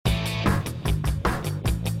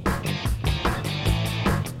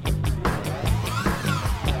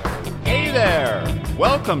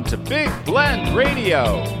Welcome to Big Blend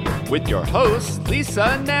Radio with your hosts, Lisa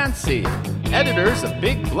and Nancy, editors of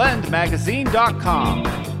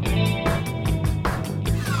BigBlendMagazine.com.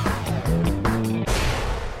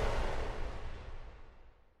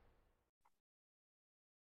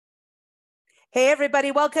 Hey,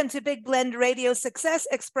 everybody. Welcome to Big Blend Radio Success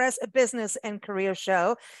Express, a business and career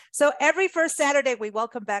show. So every first Saturday, we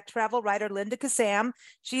welcome back travel writer Linda Kissam.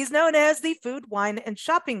 She's known as the food, wine, and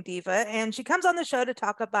shopping diva, and she comes on the show to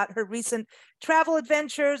talk about her recent travel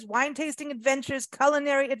adventures, wine tasting adventures,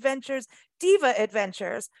 culinary adventures, diva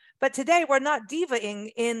adventures. But today, we're not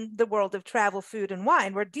divaing in the world of travel, food, and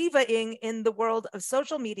wine. We're divaing in the world of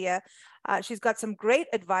social media. She's got some great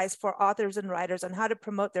advice for authors and writers on how to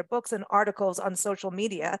promote their books and articles on social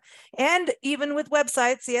media, and even with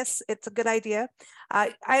websites. Yes, it's a good idea.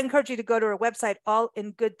 I encourage you to go to her website,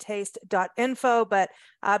 allingoodtaste.info. But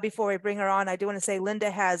before we bring her on, I do want to say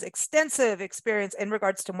Linda has extensive experience in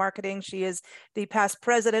regards to marketing. She is the past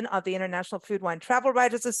president of the International Food, Wine, Travel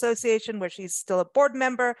Writers Association, where she's still a board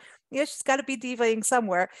member. Yeah, she's got to be divaing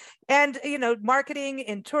somewhere. And, you know, marketing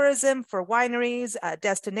in tourism for wineries,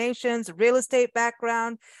 destinations, real estate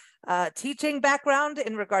background, teaching background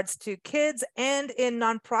in regards to kids, and in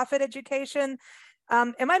nonprofit education.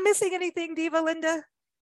 Am I missing anything, Diva Linda?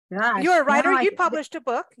 Gosh, You're a writer. no, You published a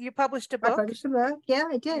book. I published a book. Yeah,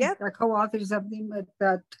 I did. Yep. I co-authored something with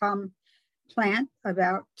Tom Plant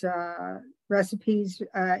about recipes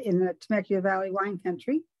in the Temecula Valley wine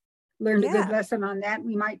country. Learned a good lesson on that.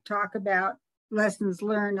 We might talk about lessons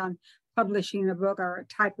learned on publishing a book or a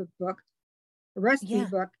type of book. The recipe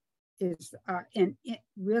book is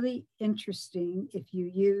really interesting if you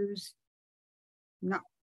use not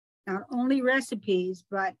only recipes,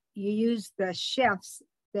 but you use the chefs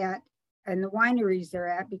that and the wineries they're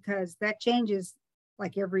at, because that changes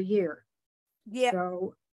like every year. Yeah.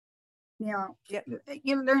 So,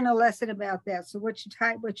 you learn a lesson about that. So what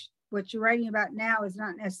you're writing about now is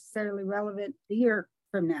not necessarily relevant a year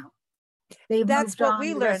from now. That's what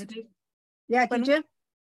we learned. Yeah, did you?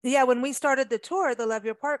 Yeah, when we started the tour, the Love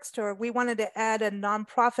Your Parks tour, we wanted to add a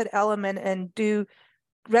nonprofit element and do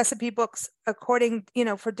recipe books according,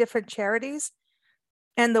 for different charities.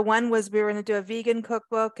 And the one was, we were going to do a vegan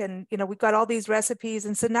cookbook, and, we got all these recipes.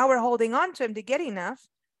 And so now we're holding on to them to get enough.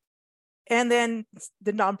 And then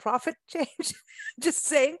the nonprofit changed, just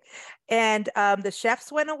saying. And the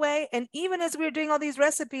chefs went away. And even as we were doing all these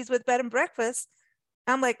recipes with bed and breakfast,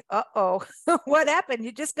 I'm like, uh-oh, what happened?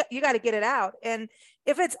 You got to get it out. And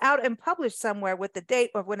if it's out and published somewhere with the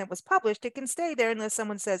date of when it was published, it can stay there unless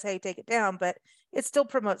someone says, hey, take it down. But it still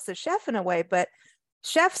promotes the chef in a way. But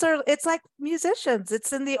chefs it's like musicians.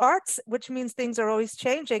 It's in the arts, which means things are always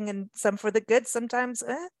changing, and some for the good, sometimes,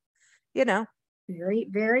 Very,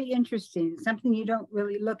 very interesting. Something you don't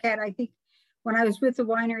really look at. I think when I was with the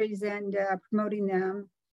wineries and promoting them,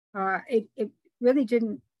 it really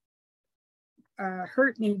didn't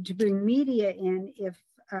hurt me to bring media in if,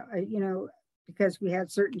 because we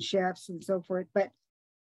had certain chefs and so forth, but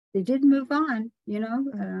they did move on,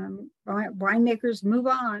 winemakers move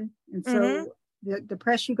on. And so the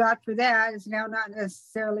press you got for that is now not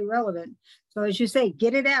necessarily relevant. So as you say,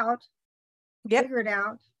 get it out, figure it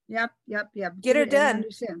out. Yep. Get her done.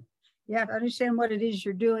 Understand. Yeah, understand what it is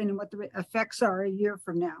you're doing and what the effects are a year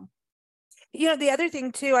from now. The other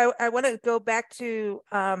thing too, I want to go back to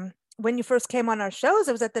when you first came on our shows.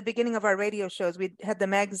 It was at the beginning of our radio shows. We had the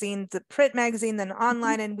magazine, the print magazine, then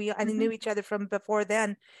online, and I knew each other from before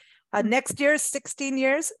then. Next year, 16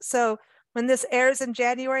 years. So when this airs in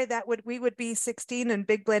January, we would be 16 in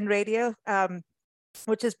Big Blend Radio,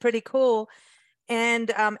 which is pretty cool.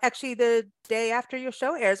 And actually, the day after your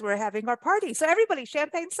show airs, we're having our party. So everybody,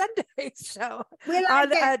 Champagne Sunday show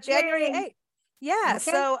on January 8th. Yeah. Okay.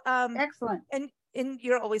 So excellent. And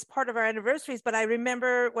you're always part of our anniversaries. But I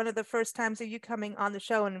remember one of the first times of you coming on the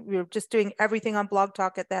show, and we were just doing everything on Blog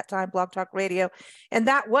Talk at that time, Blog Talk Radio. And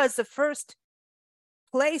that was the first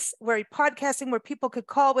place where people could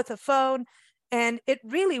call with a phone. And it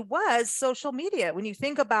really was social media. When you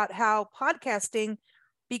think about how podcasting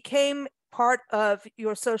became part of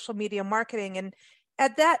your social media marketing. And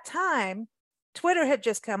at that time, Twitter had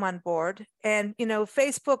just come on board, and,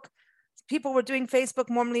 Facebook, people were doing Facebook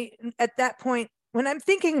normally at that point. When I'm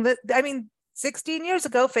thinking 16 years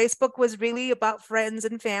ago, Facebook was really about friends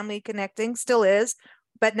and family connecting, still is,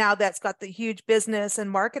 but now that's got the huge business and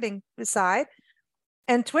marketing side.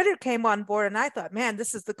 And Twitter came on board, and I thought, man,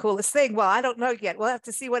 this is the coolest thing. Well, I don't know yet. We'll have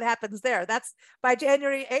to see what happens there. That's by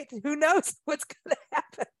January 8th. Who knows what's going to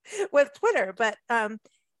happen with Twitter? But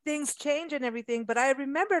things change and everything. But I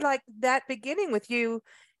remember like that beginning with you.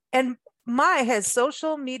 And has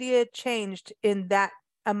social media changed in that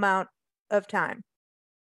amount of time?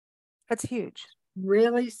 That's huge.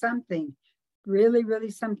 Really something. Really,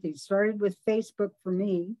 really something. Started with Facebook for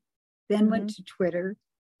me, then went to Twitter,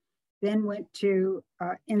 then went to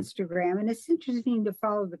Instagram. And it's interesting to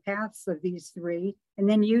follow the paths of these three. And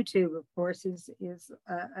then YouTube, of course, is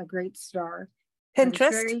a great star.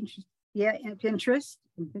 Pinterest. Very interesting. Yeah, and Pinterest.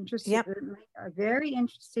 And Pinterest Yep. are very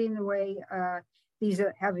interesting the way these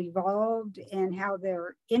have evolved and how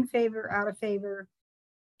they're in favor, out of favor,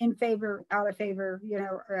 in favor, out of favor.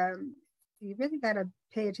 You really got to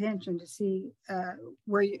pay attention to see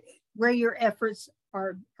where your efforts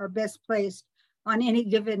are best placed on any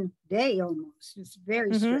given day. Almost, it's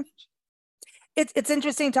very strange. It's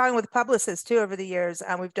interesting talking with publicists too over the years.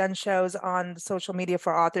 We've done shows on social media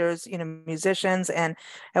for authors, musicians, and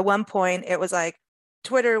at one point it was like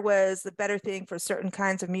Twitter was the better thing for certain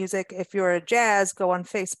kinds of music. If you're a jazz, go on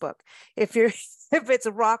Facebook. If it's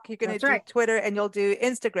a rock, you're going to do Twitter, and you'll do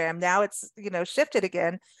Instagram. Now it's shifted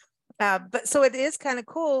again. But so it is kind of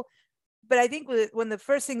cool. But I think when the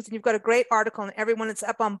first things, and you've got a great article, and everyone that's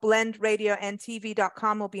up on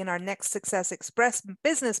blendradioandtv.com will be in our Next Success Express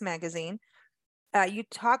business magazine. You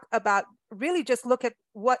talk about really just look at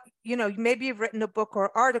what, maybe you've written a book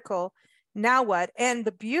or article, now what? And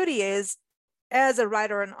the beauty is, as a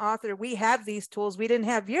writer and author, we have these tools we didn't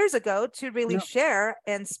have years ago to really share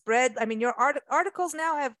and spread. I mean, your articles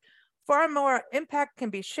now have far more impact, can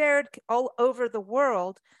be shared all over the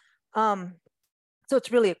world. So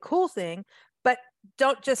it's really a cool thing, but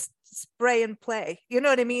don't just spray and play. You know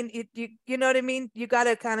what I mean? You know what I mean? You got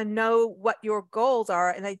to kind of know what your goals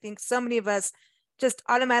are. And I think so many of us just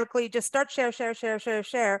automatically just start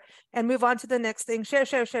share, and move on to the next thing.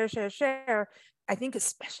 Share. I think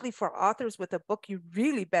especially for authors with a book, you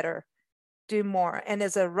really better do more. And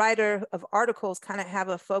as a writer of articles, kind of have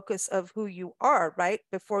a focus of who you are, right?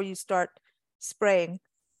 Before you start spraying.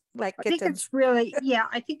 I think it's really,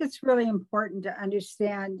 I think it's really important to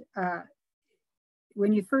understand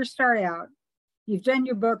when you first start out, you've done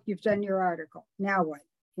your book, you've done your article. Now what?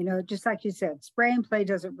 Just like you said, spray and play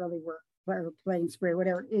doesn't really work. Or play and spray,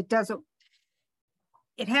 whatever. It doesn't.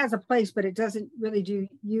 It has a place, but it doesn't really do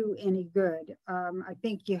you any good. I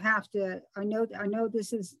think you have to. I know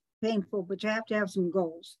this is painful, but you have to have some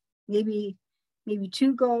goals. Maybe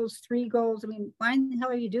 2 goals, 3 goals. I mean, why in the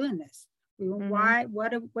hell are you doing this? Why?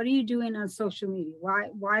 What are you doing on social media?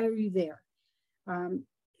 Why are you there? And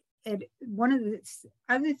one of the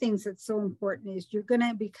other things that's so important is you're going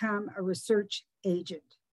to become a research agent.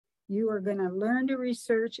 You are going to learn to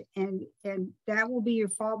research, and that will be your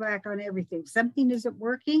fallback on everything. Something isn't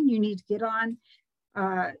working, you need to get on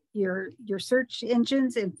your search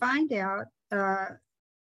engines and find out,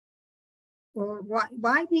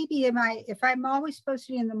 why maybe if I'm always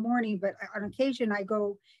posting in the morning, but on occasion I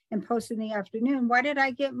go and post in the afternoon, why did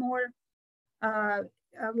I get more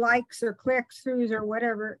likes or clicks throughs or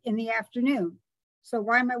whatever in the afternoon? So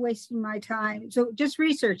why am I wasting my time? So just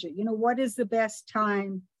research it. What is the best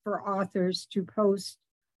time for authors to post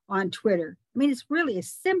on Twitter? I mean, it's really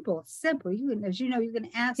simple. You can, as you know, you can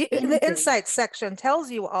ask anything. The insights section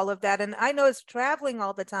tells you all of that. And I know it's traveling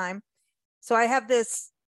all the time. So I have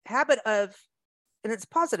this habit of, and it's a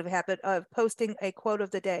positive habit of posting a quote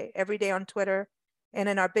of the day every day on Twitter and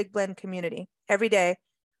in our Big Blend community every day.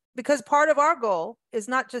 Because part of our goal is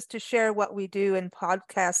not just to share what we do in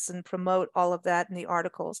podcasts and promote all of that in the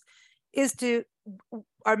articles,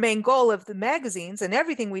 our main goal of the magazines and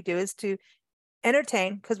everything we do is to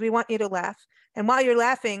entertain, because we want you to laugh. And while you're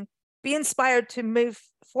laughing, be inspired to move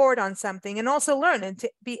forward on something and also learn and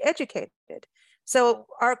to be educated. So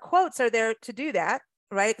our quotes are there to do that,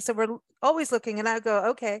 right? So we're always looking, and I go,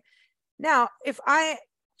 okay, now if I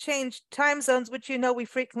change time zones, which we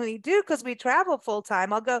frequently do because we travel full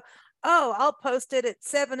time, I'll go, I'll post it at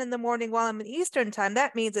 7 in the morning while I'm in Eastern time.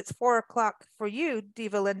 That means it's 4 o'clock for you,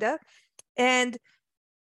 Diva Linda. And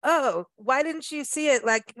why didn't you see it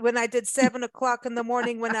like when I did 7 o'clock in the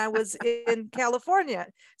morning when I was in California?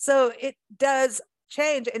 So it does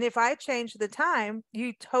change. And if I change the time,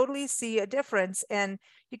 you totally see a difference. And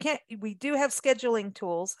we do have scheduling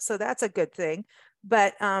tools, so that's a good thing.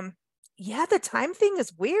 But the time thing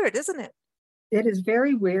is weird, isn't it? It is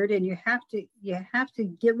very weird, and you have to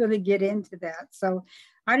really get into that. So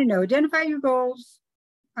I don't know, identify your goals,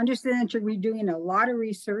 understand that you're doing a lot of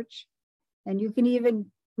research, and you can even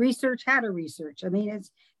research how to research. I mean,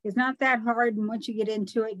 it's not that hard, and once you get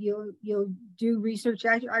into it, you'll do research.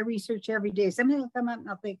 I research every day. Something will come up and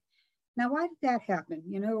I'll think, now why did that happen?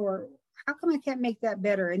 Or how come I can't make that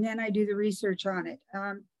better? And then I do the research on it.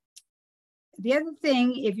 The other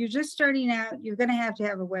thing, if you're just starting out, you're going to have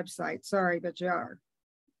a website. Sorry, but you are.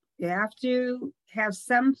 You have to have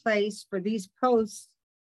some place for these posts,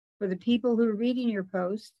 for the people who are reading your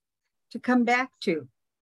posts, to come back to.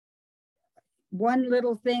 One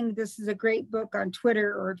little thing, this is a great book on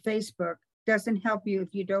Twitter or Facebook, doesn't help you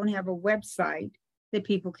if you don't have a website that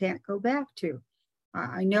people can't go back to.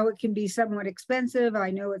 I know it can be somewhat expensive.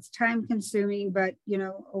 I know it's time consuming, but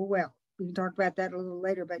oh well. We can talk about that a little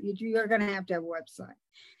later, but you're going to have a website.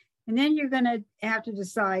 And then you're going to have to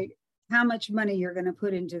decide how much money you're going to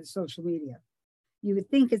put into social media. You would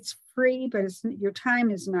think it's free, but your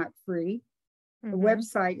time is not free. The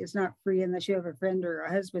website is not free unless you have a friend or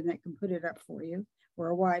a husband that can put it up for you, or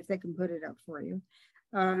a wife that can put it up for you.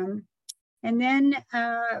 And then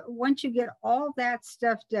once you get all that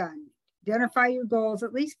stuff done, identify your goals,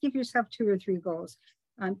 at least give yourself 2 or 3 goals.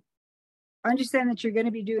 Understand that you're going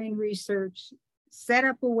to be doing research, set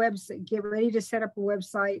up a website, get ready to set up a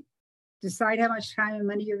website, decide how much time and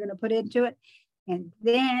money you're going to put into it, and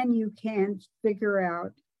then you can figure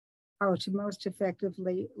out how to most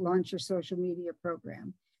effectively launch your social media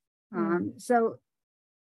program. So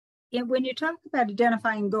when you talk about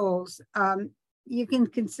identifying goals, you can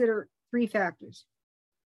consider 3 factors.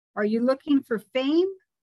 Are you looking for fame?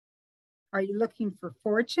 Are you looking for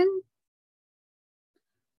fortune?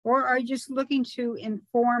 Or are you just looking to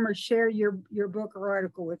inform or share your book or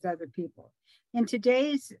article with other people? In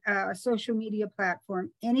today's social media platform,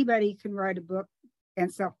 anybody can write a book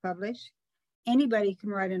and self-publish. Anybody can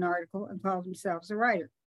write an article and call themselves a writer.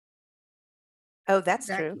 Oh, that's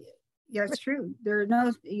true. Yeah, it's true. There are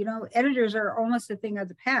no, editors are almost a thing of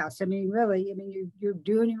the past. I mean, really, you're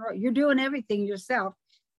doing everything yourself.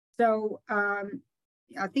 So I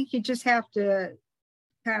think you just have to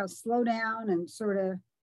kind of slow down and sort of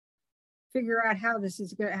figure out how this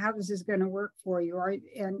is going to work for you.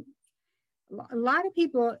 And a lot of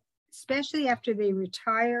people, especially after they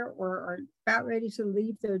retire or are about ready to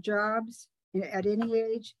leave their jobs at any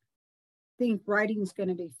age, think writing is going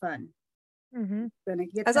to be fun.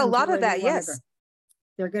 There's a lot of that, yes.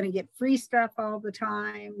 They're going to get free stuff all the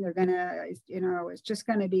time. They're going to, it's just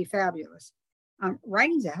going to be fabulous.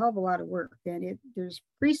 Writing's a hell of a lot of work, and there's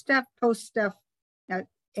free stuff, post stuff,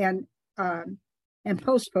 and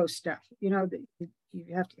post stuff. You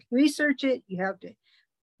have to research it. You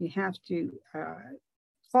have to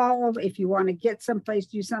follow if you want to get someplace,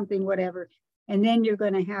 do something, whatever, and then you're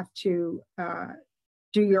going to have to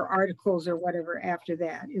do your articles or whatever after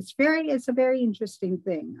that. It's a very interesting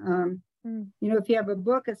thing. If you have a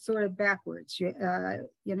book, it's sort of backwards. You're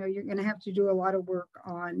going to have to do a lot of work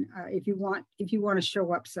on if you want to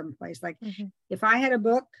show up someplace. Like if I had a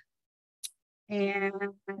book and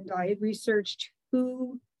I had researched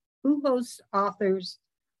who hosts authors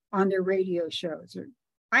on their radio shows,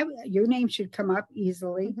 your name should come up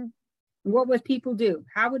easily. What would people do?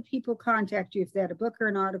 How would people contact you if they had a book or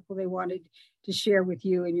an article they wanted to share with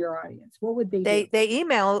you and your audience? What would they do? They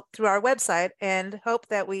email through our website and hope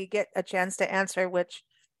that we get a chance to answer, which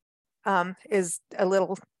is a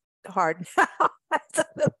little hard. It's a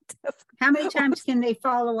little difficult. How many times can they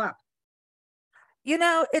follow up?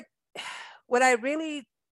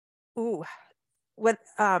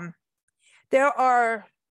 There are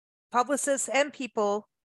publicists and people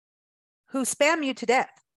who spam you to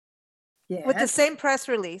death. Yes. With the same press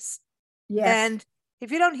release. Yes. And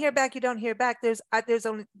if you don't hear back, you don't hear back. There's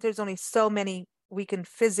only so many we can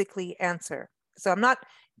physically answer. So I'm not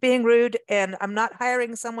being rude, and I'm not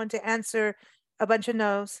hiring someone to answer a bunch of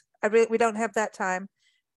no's. We don't have that time.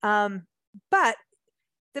 But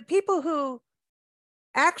the people who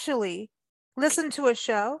actually listen to a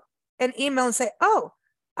show and email and say, "Oh,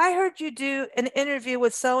 I heard you do an interview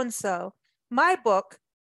with so-and-so. My book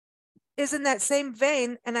is in that same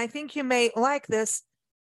vein, and I think you may like this.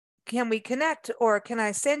 Can we connect, or can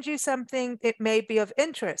I send you something? It may be of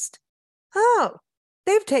interest." Oh,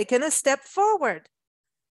 they've taken a step forward.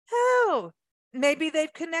 Oh, maybe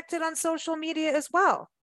they've connected on social media as well.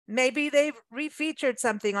 Maybe they've refeatured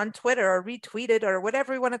something on Twitter or retweeted or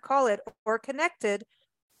whatever you want to call it, or connected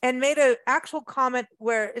and made an actual comment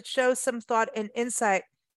where it shows some thought and insight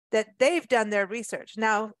that they've done their research.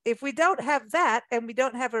 Now, if we don't have that and we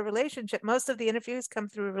don't have a relationship, most of the interviews come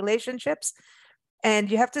through relationships,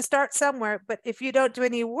 and you have to start somewhere. But if you don't do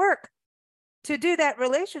any work to do that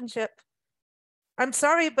relationship, I'm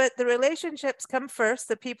sorry, but the relationships come first,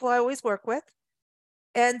 the people I always work with,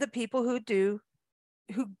 and the people who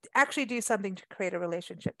actually do something to create a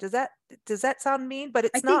relationship. Does that sound mean? But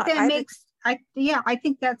it's not. I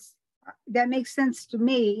think that makes sense to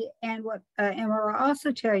me. And what I'll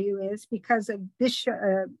also tell you is, because of this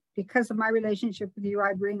show, because of my relationship with you,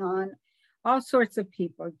 I bring on all sorts of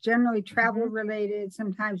people, generally travel related,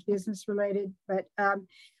 sometimes business related. But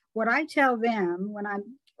what I tell them when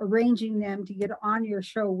I'm arranging them to get on your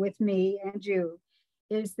show with me and you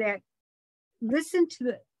is that listen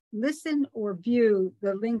or view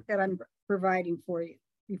the link that I'm providing for you.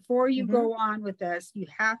 Before you go on with us, you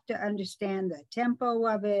have to understand the tempo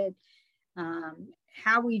of it,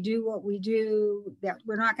 how we do what we do, that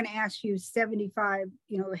we're not going to ask you 75,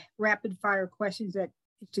 rapid fire questions that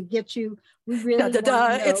to get you. We really want to know.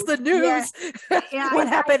 It's the news. Yeah, what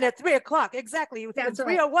happened at 3:00? Exactly. That's it's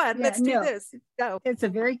 3:01. Yeah, Let's do this. No. It's a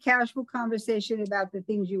very casual conversation about the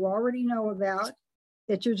things you already know about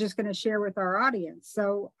that you're just going to share with our audience.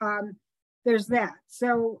 So there's that.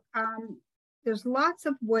 So there's lots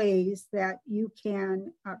of ways that you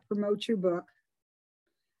can promote your book.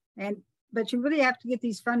 But you really have to get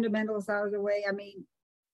these fundamentals out of the way. I mean,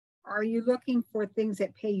 are you looking for things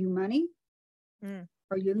that pay you money?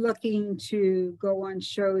 Are you looking to go on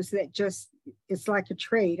shows that it's like a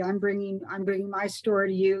trade? I'm bringing my story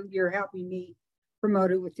to you. You're helping me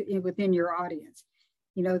promote it within your audience.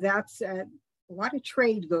 That's a lot of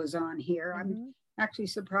trade goes on here. I'm actually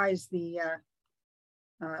surprised the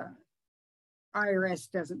IRS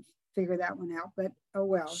doesn't figure that one out, but oh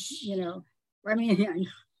well, I mean,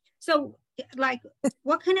 so like,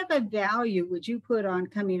 what kind of a value would you put on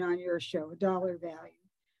coming on your show? A dollar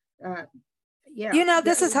value?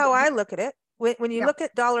 This is how I look at it. When you look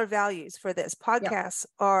at dollar values for this, podcasts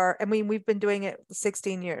are, I mean, we've been doing it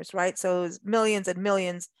 16 years, right? So it's millions and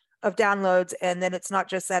millions of downloads. And then it's not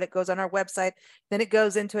just that, it goes on our website. Then it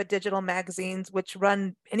goes into a digital magazines, which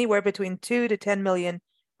run anywhere between 2 to 10 million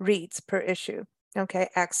reads per issue. Okay,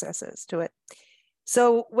 accesses to it.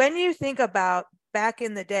 So when you think about back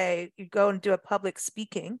in the day, you go and do a public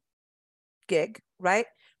speaking gig, right?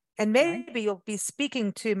 And maybe you'll be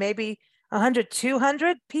speaking to maybe 100,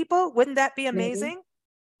 200 people. Wouldn't that be amazing? Maybe.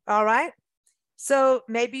 All right. So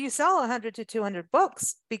maybe you sell 100 to 200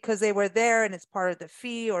 books because they were there and it's part of the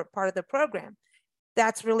fee or part of the program.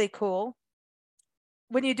 That's really cool.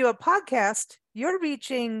 When you do a podcast, you're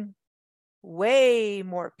reaching way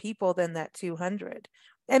more people than that 200.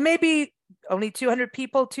 And maybe only 200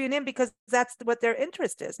 people tune in because that's what their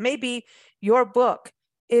interest is. Maybe your book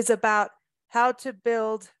is about how to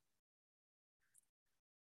build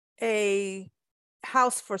a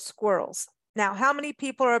house for squirrels. Now, how many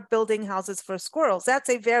people are building houses for squirrels? That's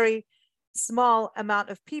a very small amount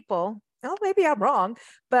of people. Well, maybe I'm wrong,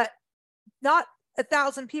 but not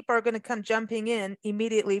 1,000 people are going to come jumping in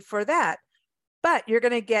immediately for that. But you're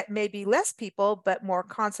going to get maybe less people, but more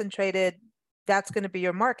concentrated. That's going to be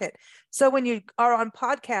your market. So when you are on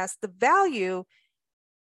podcasts, the value,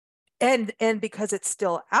 and because it's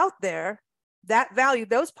still out there, that value,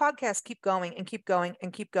 those podcasts keep going and keep going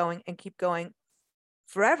and keep going and keep going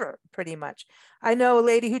forever, pretty much. I know a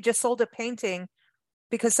lady who just sold a painting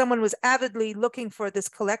because someone was avidly looking for this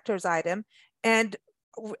collector's item. And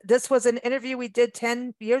this was an interview we did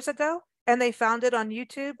 10 years ago, and they found it on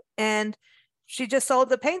YouTube, and she just sold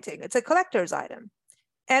the painting. It's a collector's item.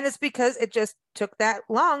 And it's because it just took that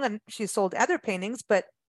long, and she sold other paintings, but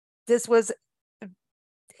this was,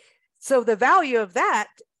 so the value of that,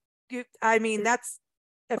 that's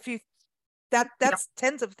that's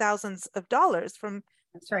tens of thousands of dollars from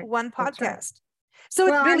one podcast. Right. So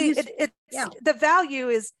the value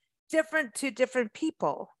is different to different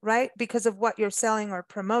people, right? Because of what you're selling or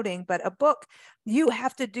promoting. But a book, you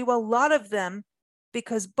have to do a lot of them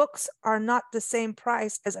because books are not the same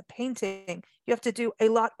price as a painting. You have to do a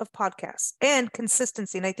lot of podcasts and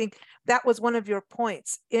consistency. And I think that was one of your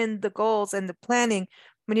points in the goals and the planning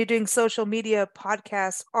when you're doing social media,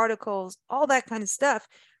 podcasts, articles, all that kind of stuff.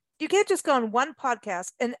 You can't just go on one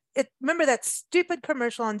podcast and remember that stupid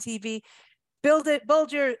commercial on TV, build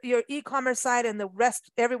your e-commerce site and the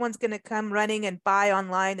rest, everyone's going to come running and buy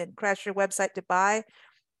online and crash your website to buy.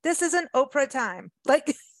 This isn't Oprah time.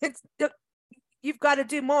 Like you've got to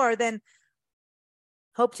do more than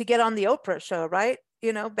hope to get on the Oprah show, right?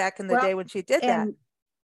 Back in the day when she did that.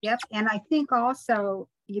 Yep. And I think also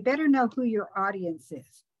you better know who your audience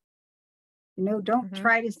is. Don't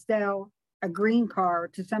try to sell a green car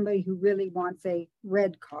to somebody who really wants a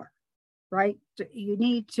red car, right? You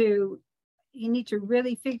need to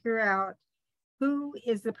really figure out who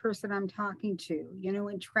is the person I'm talking to.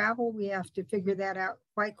 In travel, we have to figure that out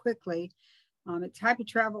quite quickly. The type of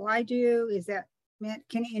travel I do, is that,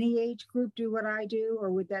 can any age group do what I do,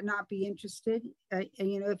 or would that not be interested? If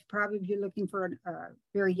you're looking for a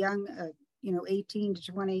very young, 18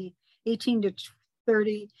 to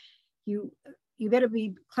 30, you better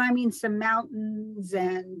be climbing some mountains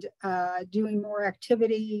and doing more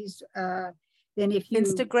activities. then if you're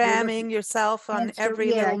Instagramming yourself on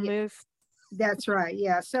every little move. That's right.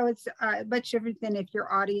 Yeah. So it's much different than if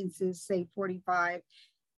your audience is, say, 45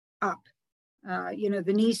 up.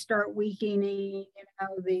 The knees start weakening,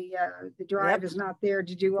 the drive is not there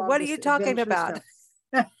to do all What are you talking about?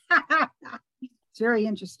 It's very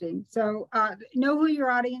interesting. So know who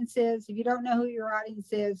your audience is. If you don't know who your audience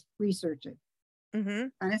is, research it. Mm-hmm.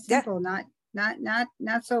 Kind of simple, not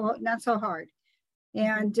so hard.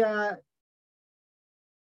 And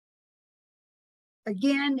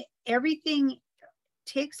again, everything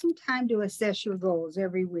takes some time to assess your goals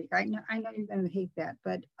every week. I know you're going to hate that,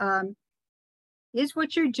 but is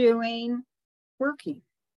what you're doing working?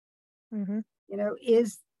 Mm-hmm.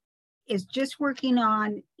 Is just working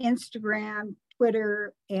on Instagram,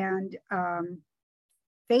 Twitter, and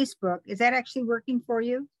Facebook, is that actually working for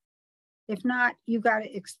you? If not, you've got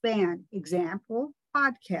to expand. Example,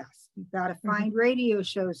 podcasts. You've got to find radio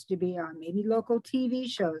shows to be on, maybe local TV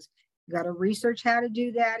shows. You got to research how to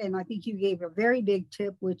do that. And I think you gave a very big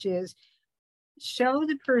tip, which is show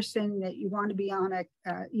the person that you want to be on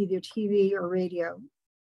either TV or radio,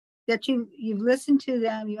 that you've listened to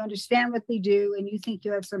them, you understand what they do, and you think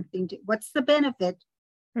you have something to. What's the benefit?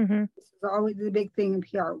 Mm-hmm. This is always the big thing in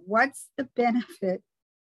PR. What's the benefit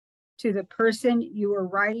to the person you are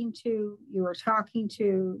writing to, you are talking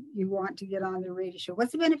to, you want to get on the radio show?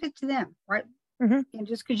 What's the benefit to them, right? Mm-hmm. And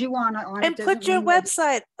just because you want to on and it, put your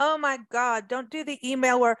website. Oh my God! Don't do the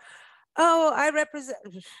email where, oh, I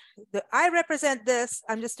represent this.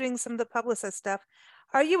 I'm just doing some of the publicist stuff.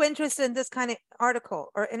 Are you interested in this kind of article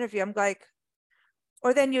or interview? I'm like,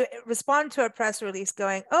 or then you respond to a press release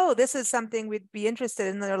going, oh, this is something we'd be interested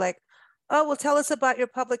in. And they're like, oh, well, tell us about your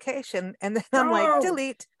publication. And then I'm like,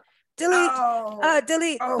 delete.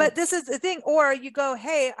 But this is the thing. Or you go,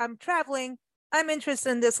 hey, I'm traveling. I'm interested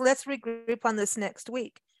in this. Let's regroup on this next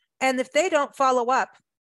week. And if they don't follow up,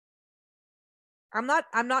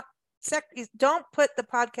 don't put the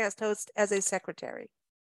podcast host as a secretary.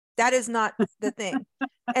 That is not the thing.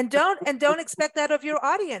 and don't expect that of your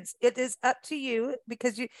audience. It is up to you,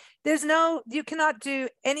 because you cannot do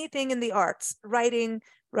anything in the arts, writing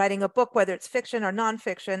a book, whether it's fiction or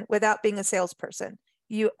nonfiction, without being a salesperson.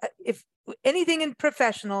 If anything in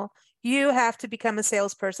professional, you have to become a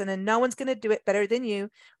salesperson, and no one's going to do it better than you.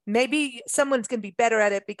 Maybe someone's going to be better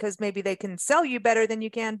at it because maybe they can sell you better than you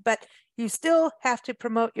can, but you still have to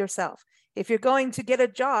promote yourself. If you're going to get a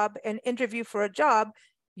job and interview for a job,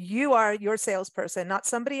 you are your salesperson, not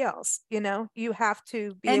somebody else. You have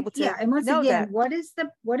to be able to. And once know again, that. what is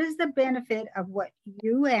the benefit of what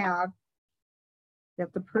you have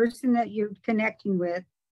that the person that you're connecting with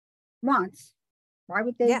wants? Why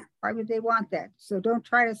would they want that? So don't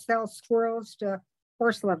try to sell squirrels to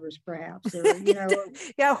horse lovers, perhaps. Or,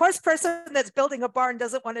 a horse person that's building a barn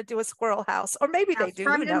doesn't want to do a squirrel house, or maybe they do.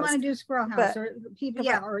 Probably don't want to do a squirrel house, or people,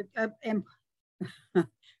 and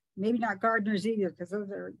maybe not gardeners either, because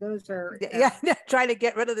those are trying to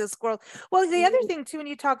get rid of the squirrel. Well, the other thing too, when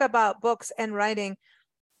you talk about books and writing,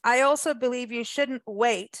 I also believe you shouldn't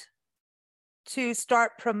wait to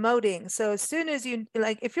start promoting. So as soon as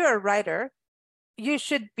if you're a writer, you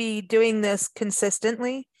should be doing this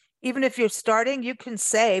consistently. Even if you're starting, you can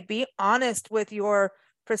be honest with your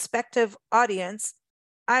prospective audience.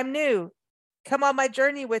 I'm new. Come on my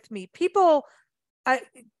journey with me. People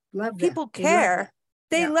care.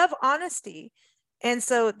 They love honesty. And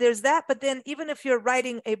so there's that. But then even if you're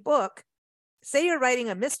writing a book, say you're writing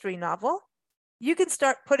a mystery novel, you can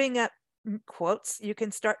start putting up quotes. You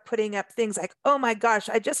can start putting up things like, oh my gosh,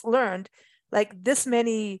 I just learned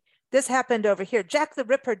this happened over here. Jack the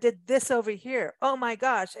Ripper did this over here. Oh my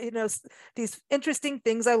gosh. These interesting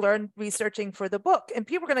things I learned researching for the book. And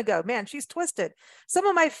people are going to go, man, she's twisted. Some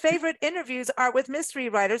of my favorite interviews are with mystery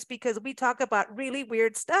writers, because we talk about really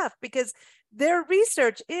weird stuff, because their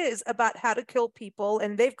research is about how to kill people.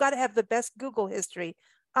 And they've got to have the best Google history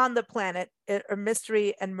on the planet, or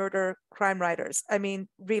mystery and murder crime writers. I mean,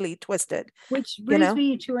 really twisted. Which brings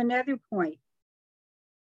me to another point.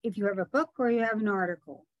 If you have a book or you have an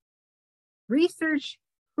article, research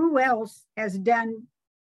who else has done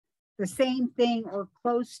the same thing or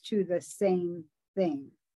close to the same thing.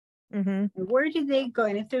 Mm-hmm. And where did they go?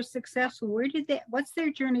 And if they're successful, what's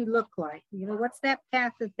their journey look like? What's that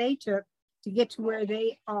path that they took to get to where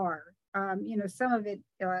they are? Some of it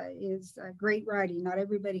is great writing. Not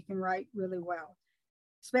everybody can write really well,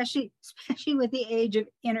 especially with the age of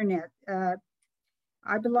internet.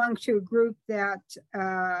 I belong to a group that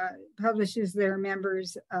publishes their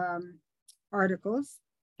members articles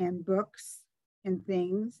and books and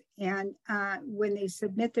things. And when they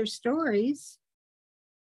submit their stories,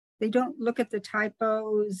 they don't look at the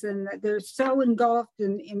typos, and they're so engulfed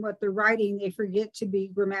in what they're writing, they forget to be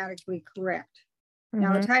grammatically correct.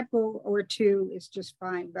 Now, a typo or two is just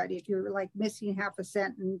fine, but if you're like missing half a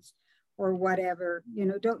sentence or whatever,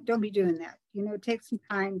 don't be doing that. Take some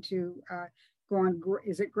time to go on.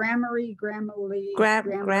 Is it Grammarly?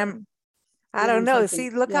 I don't know. See,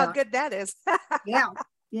 look how good that is. Yeah.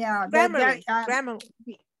 Grammarly.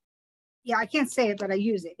 Yeah, I can't say it, but I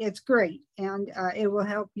use it. It's great, and it will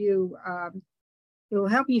help you. It will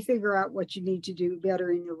help you figure out what you need to do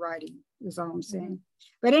better in your writing. Is all I'm saying.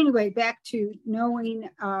 But anyway, back to knowing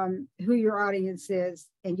who your audience is,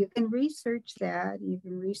 and you can research that. You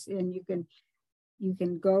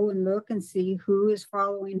can go and look and see who is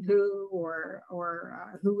following who, or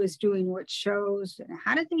who is doing what shows.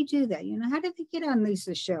 How did they do that? How did they get on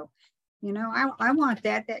Lisa's show? I want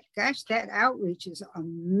that. That outreach is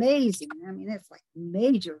amazing. I mean, it's like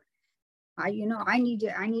major. I need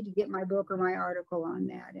to get my book or my article on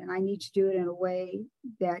that, and I need to do it in a way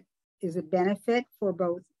that is a benefit for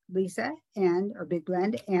both Lisa or Big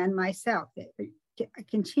Blend and myself. I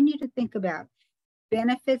continue to think about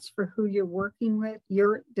benefits for who you're working with.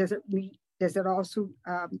 Does it also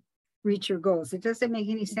reach your goals? It doesn't make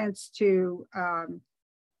any sense to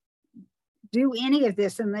do any of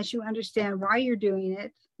this unless you understand why you're doing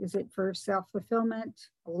it. Is it for self-fulfillment?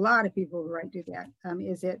 A lot of people do that.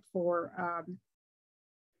 Is it for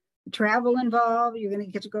travel involved? You're going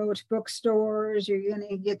to get to go to bookstores. You're going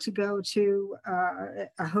to get to go to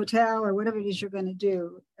a hotel or whatever it is you're going to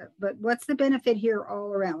do. But what's the benefit here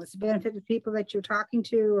all around? What's the benefit of the people that you're talking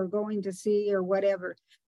to or going to see or whatever?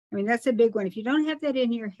 I mean, that's a big one. If you don't have that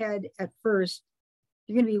in your head at first,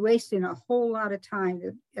 you're going to be wasting a whole lot of time.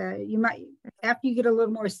 You might, after you get a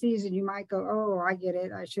little more seasoned, you might go, oh, I get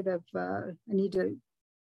it. I should have, I need to,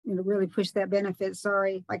 really push that benefit.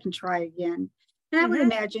 Sorry, I can try again. And I would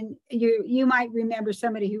imagine you might remember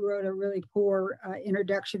somebody who wrote a really poor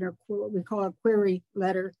introduction or what we call a query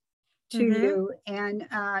letter to you, and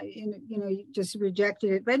you just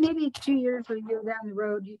rejected it. But maybe 2 years or a year down the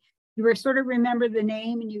road, you were sort of remember the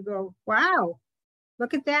name, and you go, wow,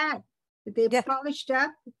 look at that. They polished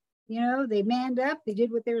up, they manned up, they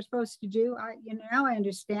did what they were supposed to do. Now I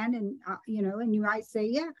understand, and and you might say,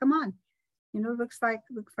 yeah, come on, looks like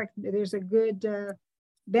there's a good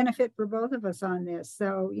benefit for both of us on this.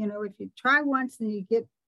 So if you try once and you get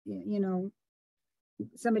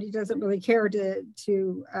somebody doesn't really care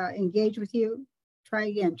to engage with you, try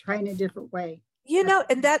again, try in a different way.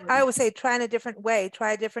 And that I always say, try in a different way,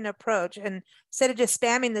 try a different approach, and instead of just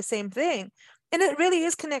spamming the same thing. And it really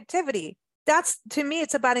is connectivity. That's, to me,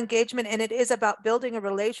 it's about engagement, and it is about building a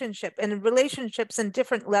relationship, and relationships in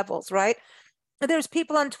different levels, right? There's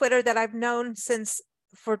people on Twitter that I've known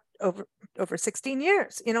for over 16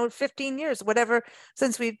 years, 15 years, whatever,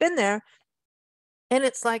 since we've been there. And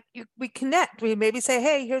it's like we connect. We maybe say,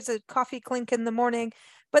 hey, here's a coffee clink in the morning,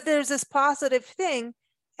 but there's this positive thing,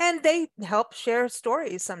 and they help share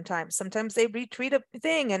stories sometimes. Sometimes they retweet a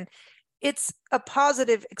thing, and it's a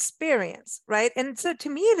positive experience, right? And so to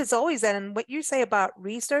me, it is always that. And what you say about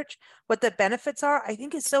research, what the benefits are, I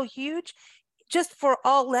think is so huge, just for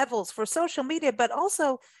all levels, for social media, but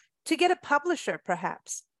also to get a publisher,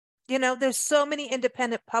 perhaps. There's so many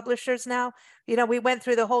independent publishers now. We went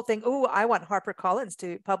through the whole thing. Oh, I want HarperCollins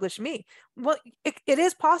to publish me. Well, it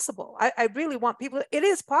is possible. I really want people. It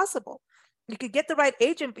is possible. You could get the right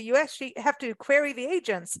agent, but you actually have to query the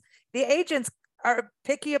agents. The agents are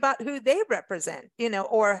picky about who they represent,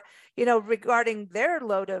 or, regarding their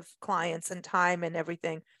load of clients and time and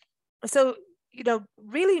everything. So,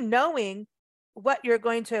 really knowing what you're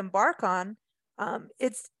going to embark on,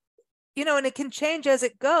 it's, and it can change as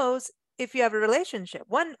it goes if you have a relationship.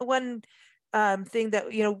 One thing that,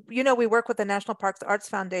 we work with the National Parks Arts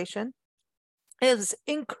Foundation. It is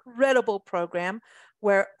an incredible program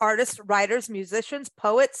where artists, writers, musicians,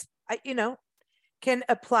 poets, can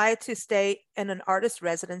apply to stay in an artist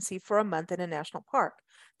residency for a month in a national park.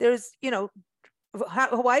 There's,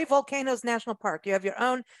 Hawaii Volcanoes National Park. You have your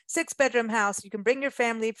own 6-bedroom house. You can bring your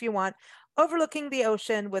family if you want, overlooking the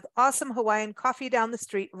ocean with awesome Hawaiian coffee down the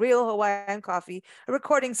street, real Hawaiian coffee, a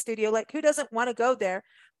recording studio. Like, who doesn't want to go there?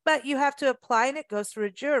 But you have to apply, and it goes through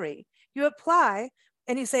a jury. You apply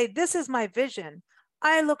and you say, this is my vision.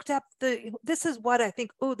 I looked up this is what I think,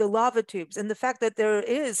 the lava tubes, and the fact that there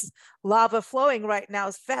is lava flowing right now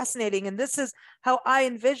is fascinating. And this is how I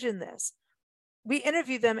envision this. We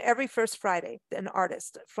interview them every first Friday, an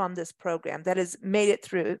artist from this program that has made it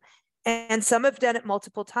through. And some have done it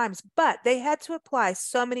multiple times, but they had to apply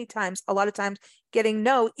so many times, a lot of times getting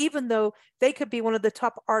no, even though they could be one of the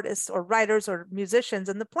top artists or writers or musicians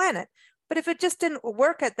on the planet. But if it just didn't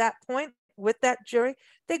work at that point with that jury,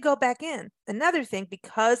 they go back in. Another thing,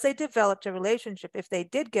 because they developed a relationship, if they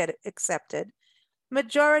did get it accepted,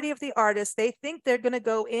 majority of the artists, they think they're going to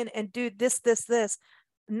go in and do this, this, this.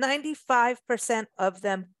 95% of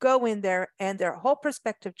them go in there and their whole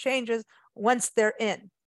perspective changes once they're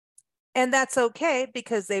in. And that's okay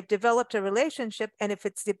because they've developed a relationship. And if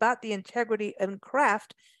it's about the integrity and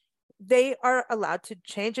craft, they are allowed to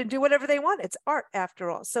change and do whatever they want. It's art after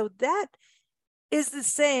all. So that is the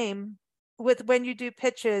same with when you do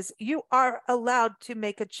pitches. You are allowed to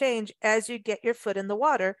make a change as you get your foot in the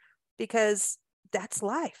water, because that's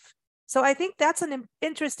life. So I think that's an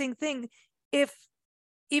interesting thing. If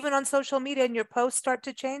even on social media and your posts start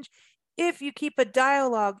to change, if you keep a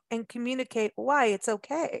dialogue and communicate why it's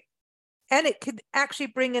okay, and it could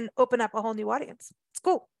actually open up a whole new audience. It's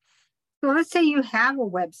cool. So let's say you have a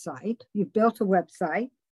website, you've built a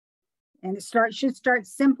website, and it should start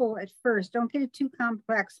simple at first. Don't get it too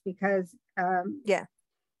complex, because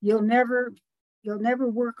you'll never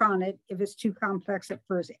work on it if it's too complex at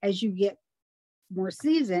first. As you get more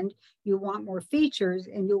seasoned, you want more features,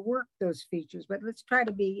 and you'll work those features. But let's try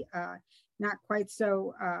to be not quite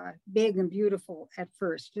so big and beautiful at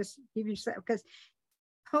first. Just give yourself, because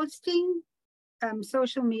posting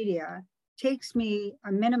social media takes me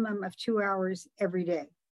a minimum of 2 hours every day.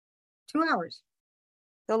 2 hours.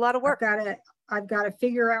 A lot of work. I've got to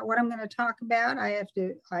figure out what I'm going to talk about. I have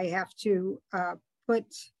to put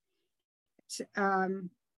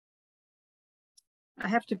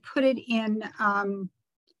it in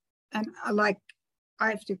and like I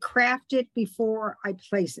have to craft it before I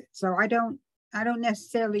place it. So I don't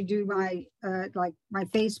necessarily do my like my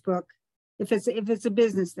Facebook. If it's a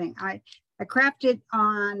business thing, I craft it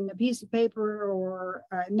on a piece of paper or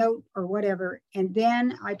a note or whatever, and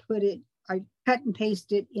then I cut and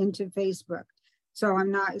paste it into Facebook. So I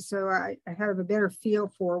have a better feel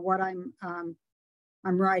for what I'm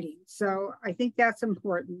writing. So I think that's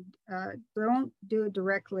important. Don't do it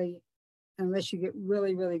directly unless you get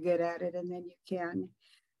really, really good at it, and then you can.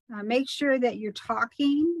 Make sure that you're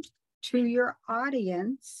talking to your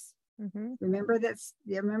audience. Mm-hmm. Remember,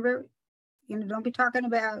 don't be talking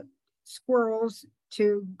about squirrels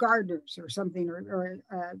to gardeners or something, or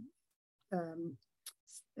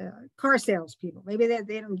car salespeople. Maybe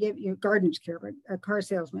they don't give you gardeners care, but a car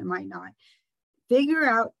salesman might not. Figure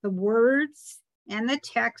out the words and the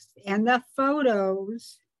text and the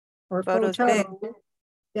photos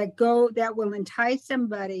that will entice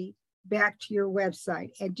somebody back to your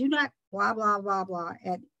website. And do not blah blah blah blah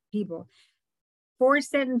at people. 4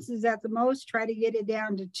 sentences at the most. Try to get it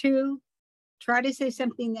down to 2. Try to say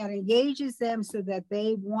something that engages them so that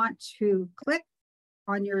they want to click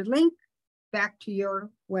on your link back to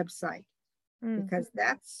your website, because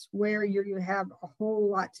that's where you have a whole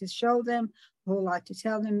lot to show them, a whole lot to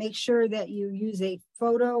tell them. Make sure that you use a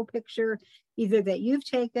photo picture, either that you've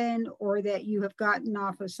taken or that you have gotten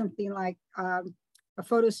off of something like a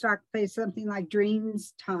photo stock place, something like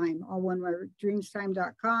Dreams Time, all one word,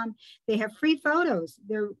 dreamstime.com. They have free photos.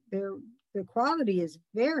 The quality is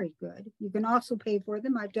very good. You can also pay for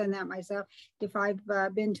them. I've done that myself. If I've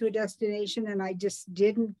been to a destination and I just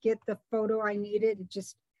didn't get the photo I needed, it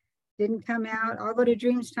just didn't come out, I'll go to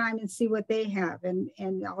Dreams Time and see what they have, and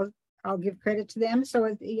I'll give credit to them.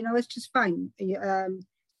 So it's just fun.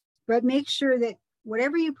 But make sure that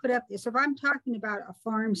whatever you put up, so if I'm talking about a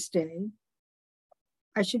farm stay,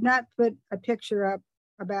 I should not put a picture up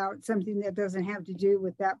about something that doesn't have to do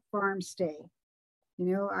with that farm stay.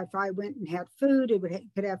 If I went and had food,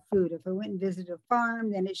 could have food. If I went and visited a farm,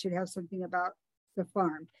 then it should have something about the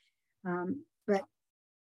farm. But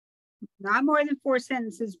not more than 4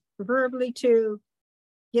 sentences, preferably 2.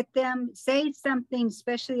 Get them, say something,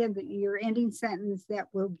 especially in your ending sentence, that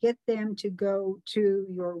will get them to go to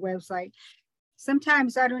your website.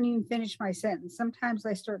 Sometimes I don't even finish my sentence. Sometimes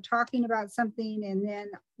I start talking about something, and then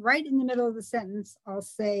right in the middle of the sentence, I'll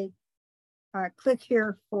say, click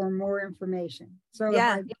here for more information. So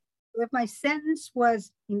if my sentence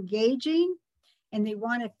was engaging and they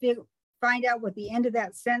want to find out what the end of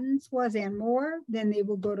that sentence was and more, then they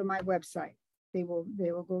will go to my website. They will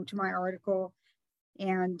go to my article,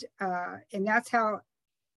 and that's how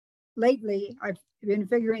lately I've been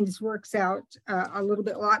figuring this works out a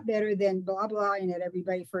lot better than blah blahing at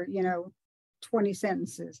everybody for 20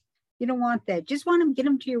 sentences. You don't want that. Just want them, get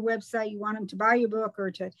them to your website. You want them to buy your book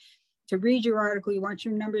or to read your article. You want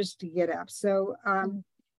your numbers to get up. So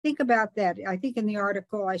think about that. I think in the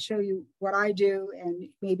article I show you what I do, and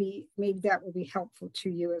maybe that will be helpful to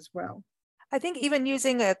you as well. I think even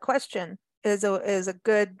using a question is a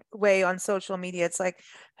good way on social media. It's like,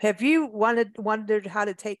 have you wondered how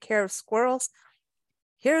to take care of squirrels?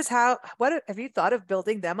 Here's how, what have you thought of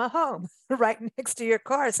building them a home right next to your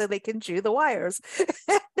car so they can chew the wires?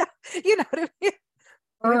 You know what I mean?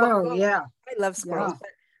 Oh, yeah. I love squirrels,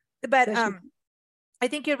 Yeah. but I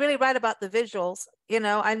think you're really right about the visuals.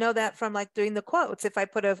 I know that from like doing the quotes. If I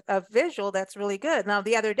put a visual, that's really good. Now,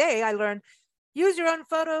 the other day I learned use your own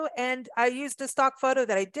photo, and I used a stock photo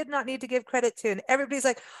that I did not need to give credit to. And everybody's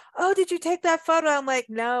like, oh, did you take that photo? I'm like,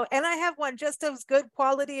 no. And I have one just as good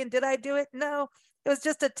quality. And did I do it? No, it was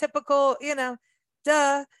just a typical,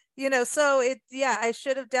 duh. So I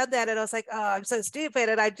should have done that. And I was like, oh, I'm so stupid.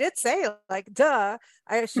 And I did say, like, duh,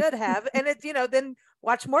 I should have. And then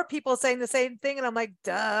watch more people saying the same thing. And I'm like,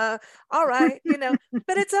 duh, all right,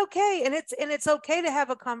 but it's okay. And it's okay to have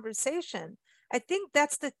a conversation. I think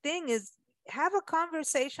that's the thing, is have a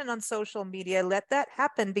conversation on social media. Let that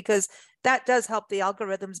happen, because that does help the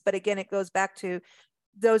algorithms. But again, it goes back to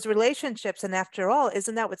those relationships. And after all,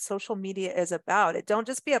 isn't that what social media is about? It don't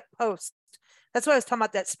just be a post. That's what I was talking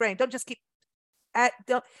about, that spraying. Don't just keep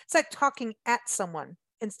it's like talking at someone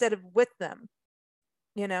instead of with them,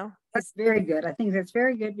 That's very good. I think that's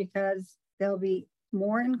very good, because they'll be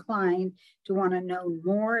more inclined to want to know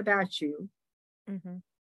more about you. Mm-hmm.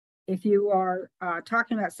 If you are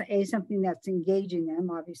talking about something that's engaging them,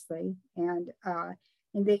 obviously, and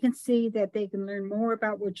they can see that they can learn more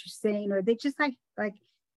about what you're saying, or they just like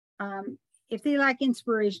if they like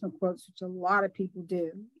inspirational quotes, which a lot of people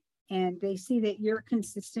do, and they see that you're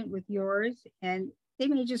consistent with yours, and they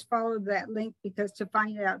may just follow that link because to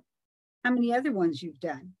find out how many other ones you've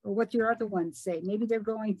done or what your other ones say. Maybe they're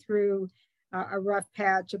going through a rough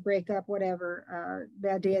patch, a breakup, whatever,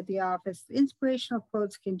 bad day at the office. Inspirational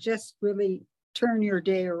quotes can just really turn your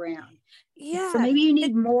day around. Yeah. So maybe you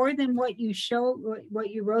need more than what you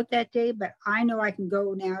wrote that day, but I know I can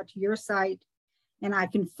go now to your site and I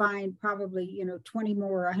can find probably, 20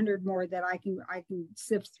 more, 100 more that I can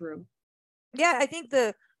sift through. Yeah, I think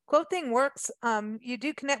the quote thing works. You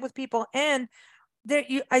do connect with people, and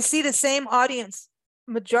I see the same audience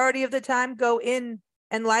majority of the time go in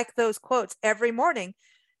and like those quotes every morning.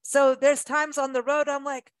 So there's times on the road I'm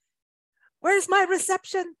like, where's my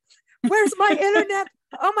reception? Where's my internet?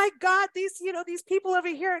 Oh my God, these people over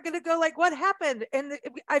here are going to go like, what happened? And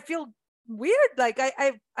I feel weird. Like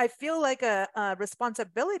I feel like a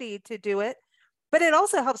responsibility to do it, but it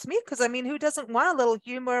also helps me, because who doesn't want a little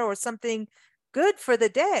humor or something good for the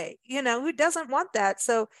day? Who doesn't want that?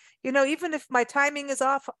 So, even if my timing is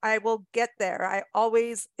off, I will get there.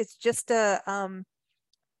 It's just and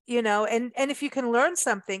if you can learn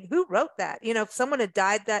something, who wrote that? If someone had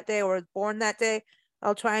died that day or was born that day,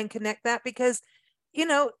 I'll try and connect that, because,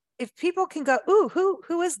 if people can go, ooh,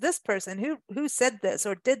 who is this person? Who said this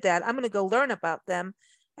or did that? I'm going to go learn about them.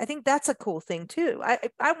 I think that's a cool thing too.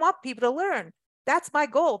 I want people to learn. That's my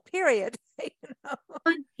goal, period.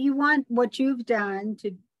 You want what you've done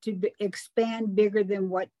to expand bigger than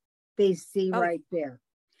what they see right there.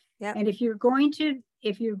 Yeah. And if you're going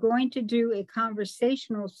to do a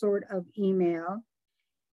conversational sort of email,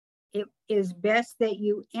 it is best that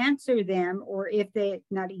you answer them, or if they,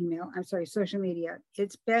 not email, I'm sorry, social media,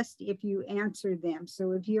 it's best if you answer them.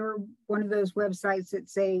 So if you're one of those websites that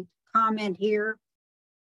say, comment here,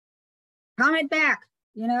 comment back,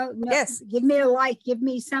 yes, give me a like, give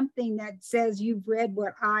me something that says you've read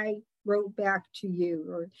what I wrote back to you,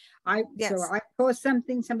 or so I post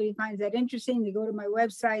something, somebody finds that interesting, they go to my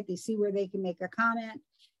website, they see where they can make a comment.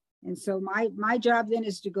 And so my job then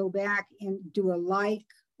is to go back and do a like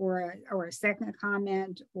or a second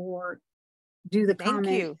comment, or do the comment.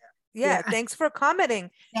 Thank you. Yeah, thanks for commenting.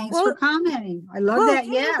 Thanks for commenting. I love that.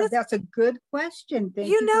 Yeah, that's a good question. Thank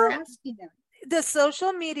you for asking that. The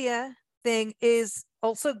social media thing is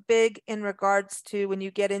also big in regards to when you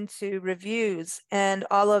get into reviews and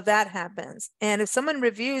all of that happens. And if someone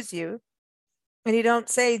reviews you and you don't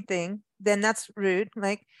say anything, then that's rude.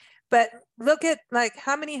 But look at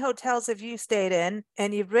how many hotels have you stayed in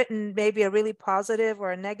and you've written maybe a really positive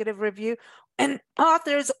or a negative review, and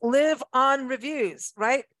authors live on reviews,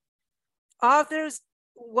 right? Authors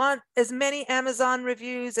want as many Amazon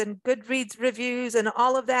reviews and Goodreads reviews and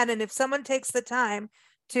all of that. And if someone takes the time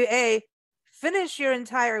to finish your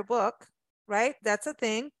entire book, right? That's a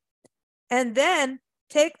thing. And then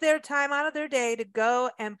take their time out of their day to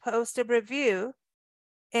go and post a review,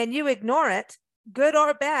 and you ignore it, good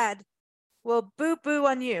or bad, well, boo-boo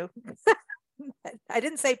on you. I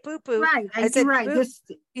didn't say poo-poo. Right. I said right. Boo, this,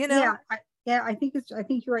 I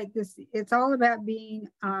think you're right. It's all about being,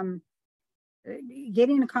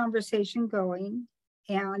 getting a conversation going,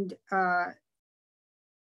 and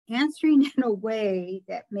answering in a way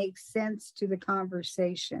that makes sense to the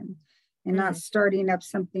conversation and not starting up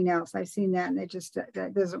something else. I've seen that, and it just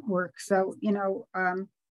that doesn't work. So,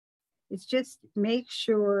 it's just make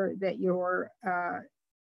sure that you're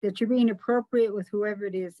being appropriate with whoever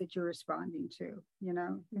it is that you're responding to,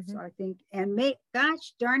 So I think, and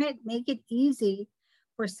gosh darn it, make it easy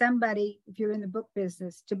for somebody, if you're in the book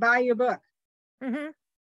business, to buy your book.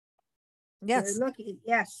 Yes.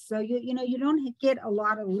 Yes. So you don't get a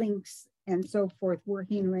lot of links and so forth,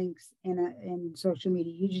 working links in social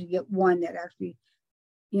media. You usually get one that actually,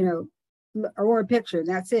 or a picture, and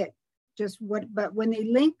that's it. But when they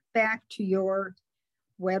link back to your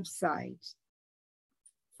website,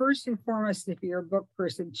 first and foremost, if you're a book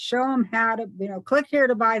person, show them how to, click here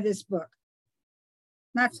to buy this book.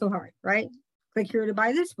 Not so hard, right? Click here to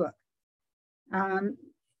buy this book.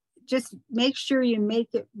 Just make sure you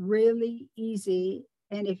make it really easy.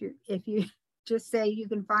 And if you just say you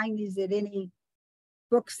can find these at any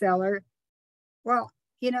bookseller, well,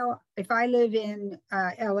 if I live in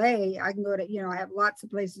LA, I can go to, I have lots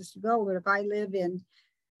of places to go. But if I live in,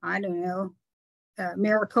 I don't know,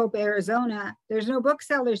 Maricopa, Arizona, there's no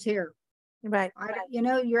booksellers here. Right.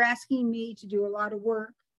 You're asking me to do a lot of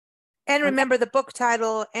work. And remember the book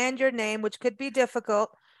title and your name, which could be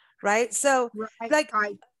difficult, right? So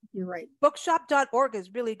you're right. Bookshop.org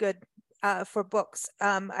is really good for books.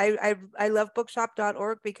 I love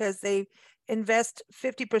bookshop.org because they invest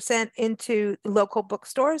 50% into local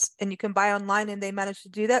bookstores, and you can buy online, and they manage to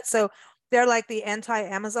do that. So they're like the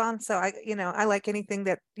anti-Amazon. So I like anything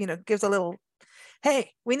that, gives a little,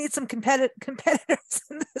 hey, we need some competitors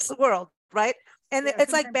in this world, right? And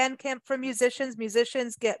it's like Bandcamp for musicians.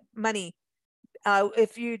 Musicians get money.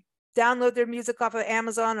 If you download their music off of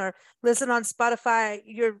Amazon or listen on Spotify,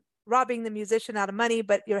 you're robbing the musician out of money,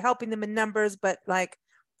 but you're helping them in numbers, but like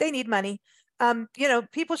they need money.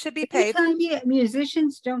 People should be paid. You're telling me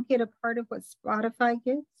musicians don't get a part of what Spotify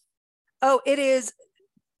gets? Oh, it is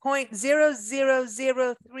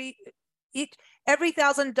 0.0003 each every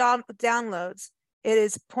 1,000 downloads. It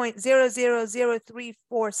is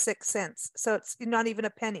 0.000346 cents. So it's not even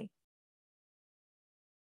a penny.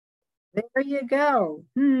 There you go.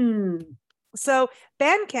 So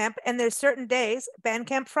Bandcamp, and there's certain days,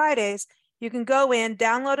 Bandcamp Fridays, you can go in,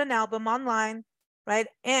 download an album online, right?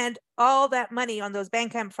 And all that money on those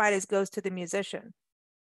Bandcamp Fridays goes to the musician.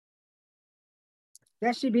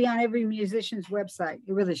 That should be on every musician's website.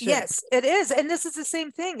 It really should. Yes, it is. And this is the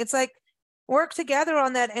same thing. It's like, work together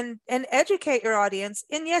on that and educate your audience.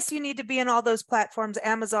 And yes, you need to be in all those platforms,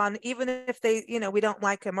 Amazon, even if they, we don't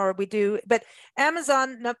like them, or we do, but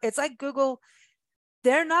Amazon, it's like Google.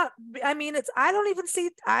 They're not, I don't even see,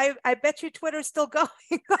 I bet you Twitter's still going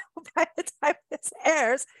by the time this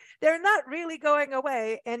airs. They're not really going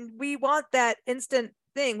away. And we want that instant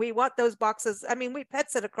thing. We want those boxes. We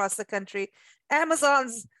pet sit across the country.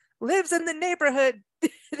 Amazon's lives in the neighborhood.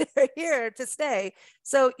 They're here to stay.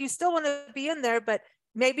 So you still want to be in there, but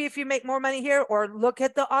maybe if you make more money here, or look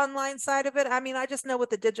at the online side of it. I just know with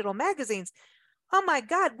the digital magazines, oh my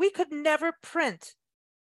God, we could never print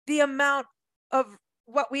the amount of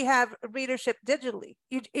what we have readership digitally.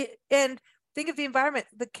 And think of the environment.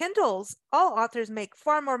 The Kindles, all authors make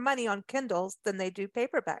far more money on Kindles than they do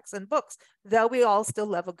paperbacks and books, though we all still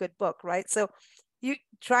love a good book, right? So you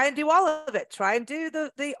try and do all of it. Try and do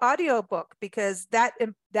the audio book, because that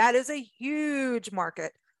is a huge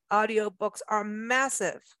market. Audiobooks are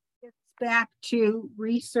massive. It's back to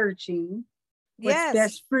researching what's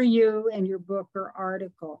best for you and your book or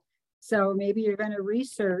article. So maybe you're going to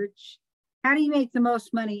research, how do you make the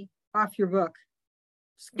most money off your book?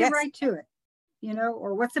 Just get right to it,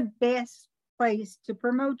 or what's the best place to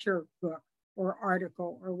promote your book or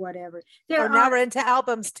article or whatever. Now we're into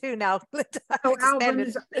albums too now.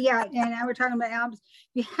 Albums, yeah, and now we're talking about albums.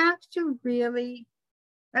 You have to really,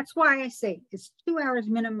 that's why I say it's 2 hours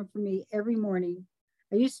minimum for me every morning.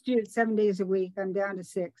 I used to do it 7 days a week. I'm down to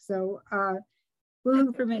 6. So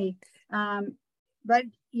woohoo for me. But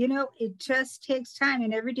it just takes time,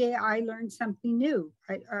 and every day I learn something new.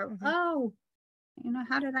 How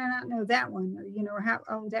did I not know that one? Or,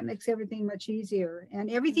 that makes everything much easier,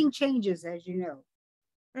 and everything changes, as you know.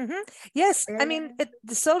 Yes, the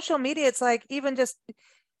social media, it's like, even just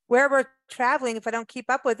where we're traveling, if I don't keep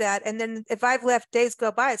up with that, and then if I've left days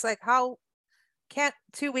go by, it's like, how can't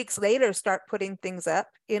 2 weeks later start putting things up?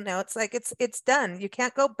 It's like it's done. You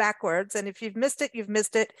can't go backwards, and if you've missed it, you've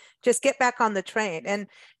missed it. Just get back on the train. And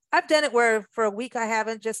I've done it where for a week I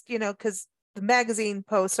haven't, just because the magazine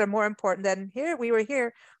posts are more important than we were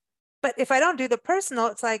here. But if I don't do the personal,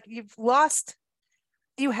 it's like you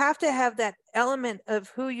have to have that element of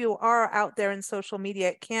who you are out there in social media.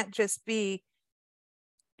 It can't just be,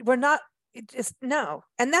 we're not, it just, no.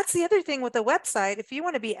 And that's the other thing with the website. If you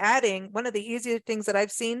want to be adding, one of the easier things that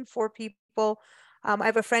I've seen for people, I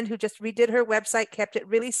have a friend who just redid her website, kept it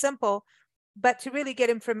really simple, but to really get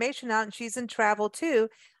information out, and she's in travel too,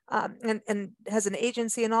 and has an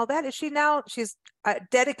agency and all that, is she's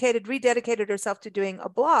rededicated herself to doing a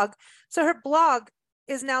blog. So her blog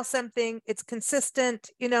is now something, it's consistent,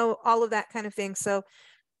 all of that kind of thing. So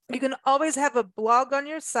you can always have a blog on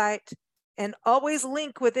your site and always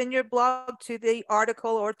link within your blog to the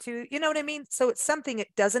article or to, you know what I mean? So it's something,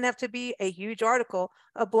 it doesn't have to be a huge article.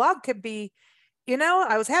 A blog could be,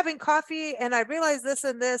 I was having coffee and I realized this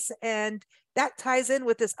and this, and that ties in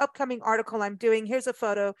with this upcoming article I'm doing. Here's a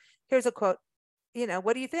photo, here's a quote.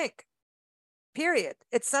 What do you think? Period.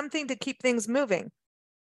 It's something to keep things moving.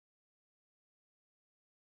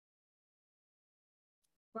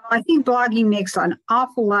 Well, I think blogging makes an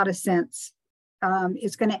awful lot of sense.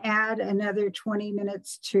 It's going to add another 20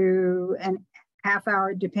 minutes to an half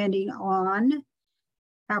hour, depending on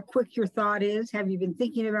how quick your thought is. Have you been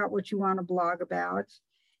thinking about what you want to blog about?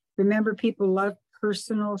 Remember, people love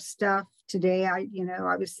personal stuff. Today, I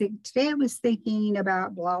was thinking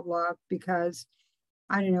about blah, blah, because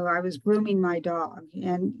I don't know, I was grooming my dog,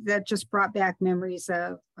 and that just brought back memories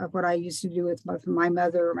of what I used to do with my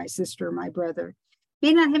mother or my sister or my brother.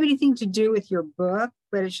 May not have anything to do with your book,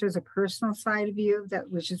 but it shows a personal side of you,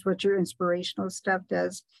 which is what your inspirational stuff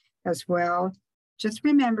does as well. Just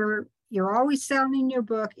remember, you're always selling your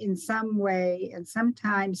book in some way, and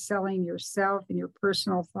sometimes selling yourself and your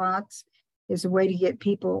personal thoughts is a way to get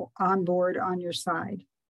people on board on your side.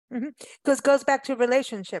 Because it goes back to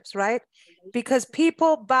relationships, right? Because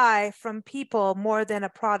people buy from people more than a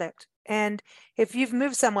product. And if you've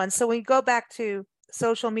moved someone, so when you go back to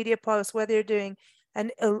social media posts, whether you're doing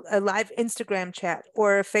a live Instagram chat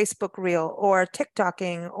or a Facebook reel or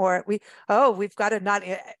TikToking, or we've got to not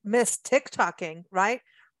miss TikToking, right?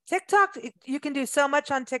 TikTok, you can do so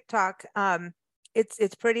much on TikTok.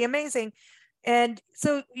 It's pretty amazing. And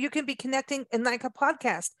so you can be connecting in like a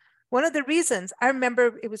podcast. One of the reasons, I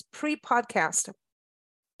remember it was pre-podcast,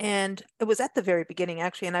 and it was at the very beginning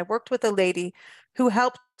actually, and I worked with a lady who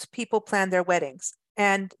helped people plan their weddings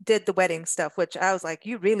and did the wedding stuff, which I was like,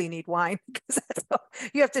 you really need wine, because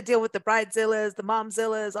you have to deal with the bridezillas, the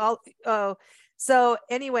momzillas, so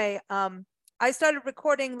anyway, I started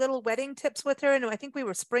recording little wedding tips with her, and I think we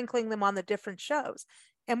were sprinkling them on the different shows.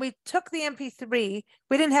 And we took the MP3.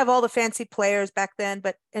 We didn't have all the fancy players back then,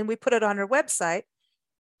 and we put it on her website.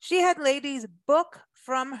 She had ladies book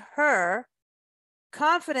from her,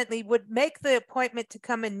 confidently would make the appointment to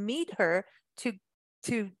come and meet her,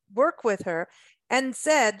 to work with her, and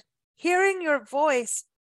said, hearing your voice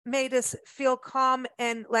made us feel calm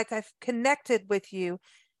and like I've connected with you,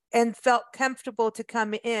 and felt comfortable to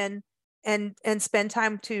come in and spend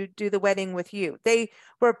time to do the wedding with you. They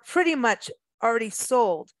were pretty much already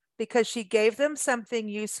sold because she gave them something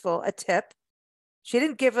useful, a tip. She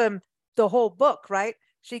didn't give them the whole book, right?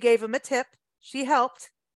 She gave them a tip. She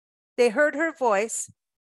helped. They heard her voice,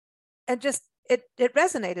 and just it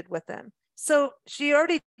resonated with them. So she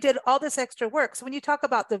already did all this extra work. So when you talk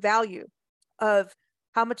about the value of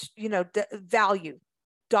how much, value,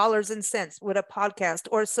 dollars and cents with a podcast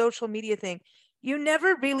or a social media thing, you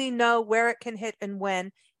never really know where it can hit and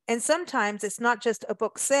when. And sometimes it's not just a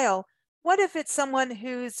book sale. What if it's someone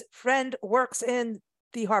whose friend works in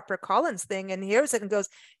the HarperCollins thing and hears it and goes,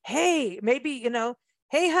 hey, maybe,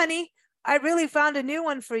 hey, honey, I really found a new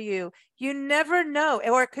one for you. You never know.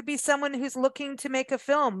 Or it could be someone who's looking to make a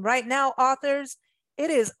film. Right now, authors,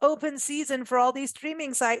 it is open season for all these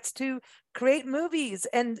streaming sites to create movies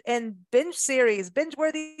and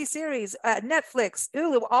binge-worthy series. Netflix,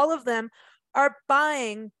 Hulu, all of them are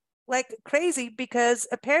buying like crazy, because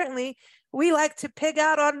apparently we like to pig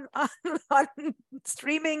out on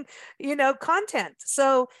streaming, content.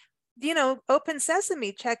 So, open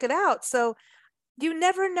sesame, check it out. So you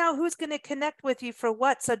never know who's going to connect with you for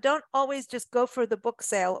what. So don't always just go for the book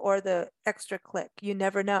sale or the extra click. You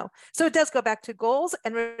never know. So it does go back to goals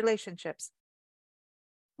and relationships.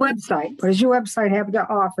 Website. What does your website have to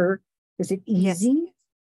offer? Is it easy?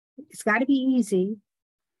 Yes. It's got to be easy.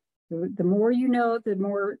 The more you know, the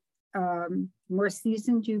more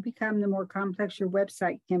seasoned you become, the more complex your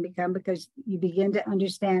website can become, because you begin to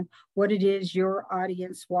understand what it is your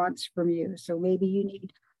audience wants from you. So maybe you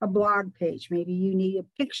need a blog page, maybe you need a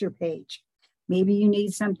picture page, maybe you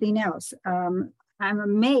need something else. I'm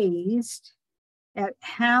amazed at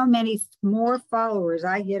how many more followers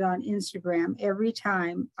I get on Instagram every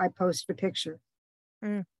time I post a picture.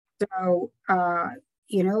 So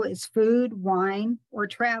it's food, wine, or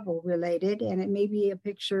travel related. And it may be a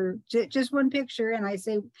picture, just one picture. And I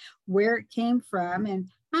say where it came from. And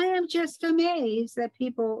I am just amazed that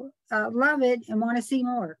people love it and want to see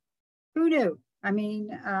more. Who knew? I mean,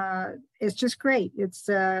 it's just great. It's,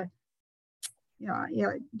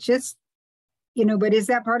 just, but is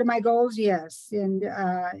that part of my goals? Yes. And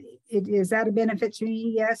is that a benefit to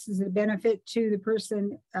me? Yes. Is it a benefit to the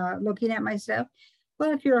person looking at my stuff?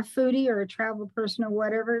 Well, if you're a foodie or a travel person or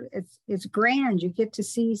whatever, it's grand. You get to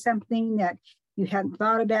see something that you hadn't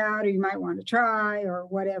thought about, or you might want to try, or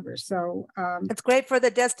whatever. So it's great for the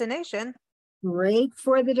destination. Great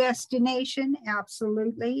for the destination,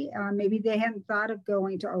 absolutely. Maybe they hadn't thought of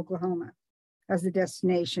going to Oklahoma as a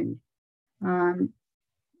destination.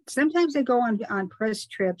 Sometimes I go on press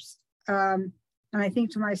trips, and I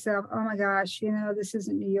think to myself, oh my gosh, this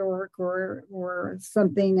isn't New York or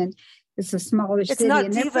something, and it's a smaller city. It's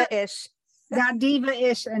not diva-ish. Not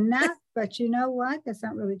diva-ish enough, but you know what? That's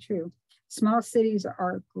not really true. Small cities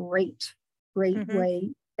are great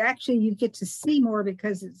way. Actually, you get to see more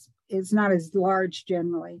because it's not as large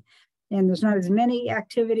generally, and there's not as many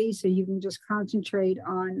activities, so you can just concentrate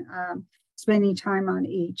on spending time on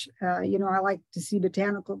each. I like to see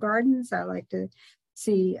botanical gardens. I like to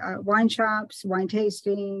see wine shops, wine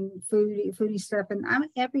tasting, foodie stuff, and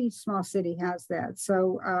every small city has that.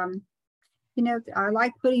 So, I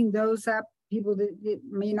like putting those up. People that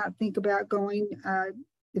may not think about going,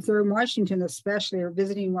 if they're in Washington especially, or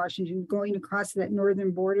visiting Washington, going across that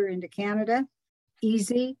northern border into Canada,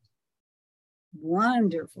 easy,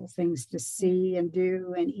 wonderful things to see and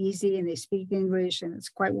do, and easy, and they speak English, and it's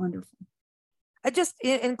quite wonderful. I just,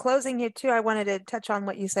 in closing here too, I wanted to touch on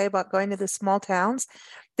what you say about going to the small towns.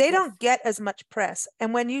 They don't get as much press.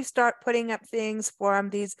 And when you start putting up things for them,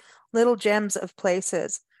 these little gems of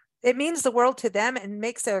places, it means the world to them and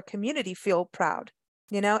makes their community feel proud,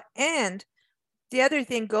 And the other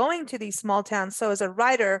thing, going to these small towns, so as a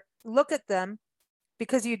writer, look at them,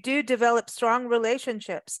 because you do develop strong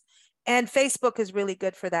relationships. And Facebook is really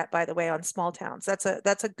good for that, by the way, on small towns. That's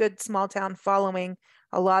a good small town following.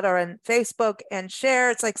 A lot are on Facebook and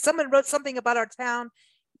share. It's like someone wrote something about our town,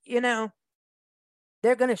 they're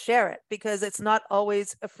going to share it because it's not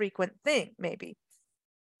always a frequent thing, maybe.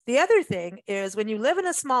 The other thing is, when you live in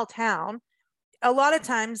a small town, a lot of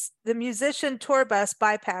times the musician tour bus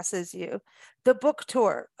bypasses you. The book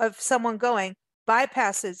tour of someone going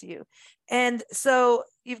bypasses you. And so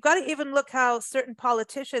you've got to even look how certain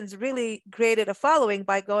politicians really created a following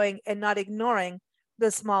by going and not ignoring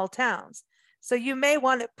the small towns. So you may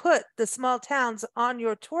want to put the small towns on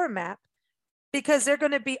your tour map, because they're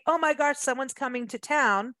going to be, oh my gosh, someone's coming to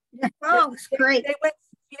town. Oh, it's great. They went,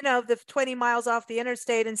 the 20 miles off the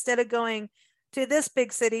interstate, instead of going to this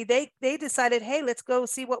big city, they decided, hey, let's go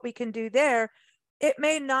see what we can do there. It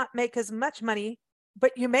may not make as much money,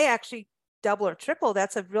 but you may actually double or triple.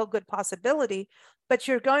 That's a real good possibility, but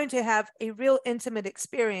you're going to have a real intimate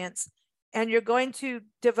experience, and you're going to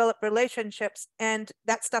develop relationships, and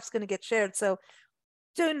that stuff's going to get shared. So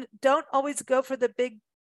don't always go for the big,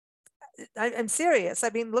 I'm serious. I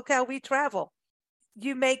mean, look how we travel.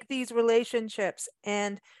 You make these relationships,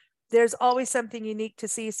 and there's always something unique to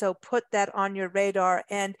see. So put that on your radar,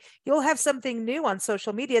 and you'll have something new on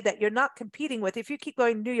social media that you're not competing with. If you keep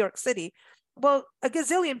going New York City, well, a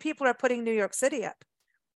gazillion people are putting New York City up.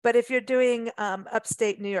 But if you're doing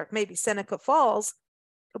upstate New York, maybe Seneca Falls,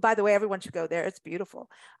 by the way, everyone should go there. It's beautiful.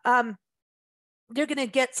 You're going to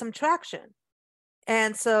get some traction.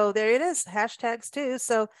 And so there it is, hashtags too.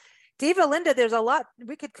 So Diva Linda, there's a lot.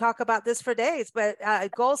 We could talk about this for days, but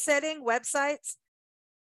goal setting, websites,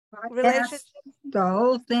 relationships. The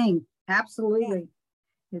whole thing. Absolutely.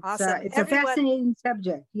 Yeah. It's, awesome. It's a fascinating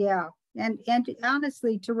subject. Yeah. And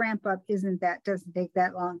honestly, to ramp up doesn't take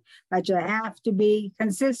that long, but you have to be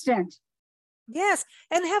consistent. Yes.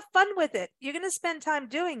 And have fun with it. You're going to spend time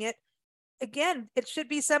doing it. Again, it should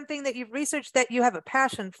be something that you've researched, that you have a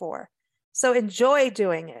passion for. So enjoy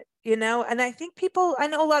doing it, and I think I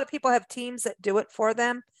know a lot of people have teams that do it for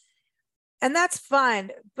them, and that's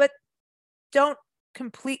fine, but don't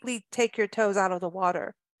completely take your toes out of the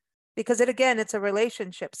water, because it's a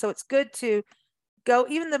relationship. So it's good to go.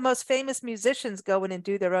 Even the most famous musicians go in and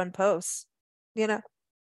do their own posts, And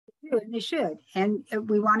they should. And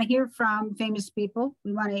we want to hear from famous people.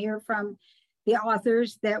 We want to hear from the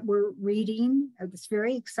authors that we're reading. It's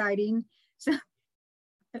very exciting. So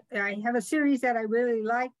I have a series that I really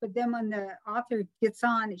like, but then when the author gets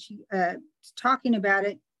on, she talking about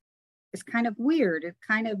it, it's kind of weird. It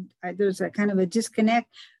kind of there's a kind of a disconnect,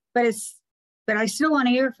 but I still want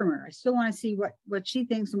to hear from her. I still want to see what she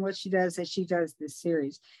thinks and what she does as she does this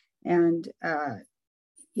series. And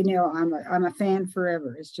I'm a fan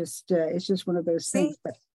forever. It's just one of those things.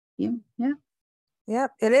 But yeah.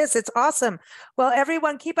 Yep, it is. It's awesome. Well,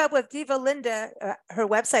 everyone keep up with Diva Linda. Her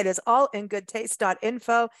website is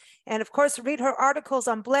allingoodtaste.info. And of course, read her articles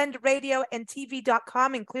on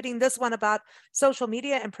blendradioandtv.com, including this one about social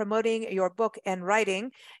media and promoting your book and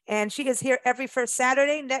writing. And she is here every first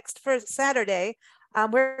Saturday. Next first Saturday,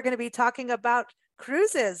 we're going to be talking about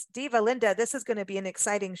cruises. Diva Linda, this is going to be an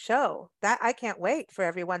exciting show. That I can't wait for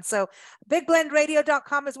everyone. So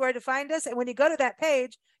bigblendradio.com is where to find us. And when you go to that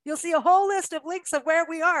page, you'll see a whole list of links of where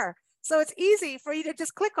we are. So it's easy for you to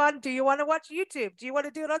just click on, do you want to watch YouTube? Do you want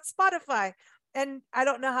to do it on Spotify? And I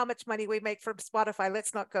don't know how much money we make from Spotify.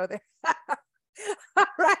 Let's not go there. All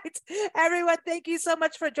right, everyone, thank you so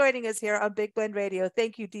much for joining us here on Big Blend Radio.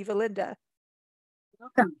 Thank you, Diva Linda.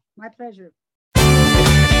 Welcome. My pleasure.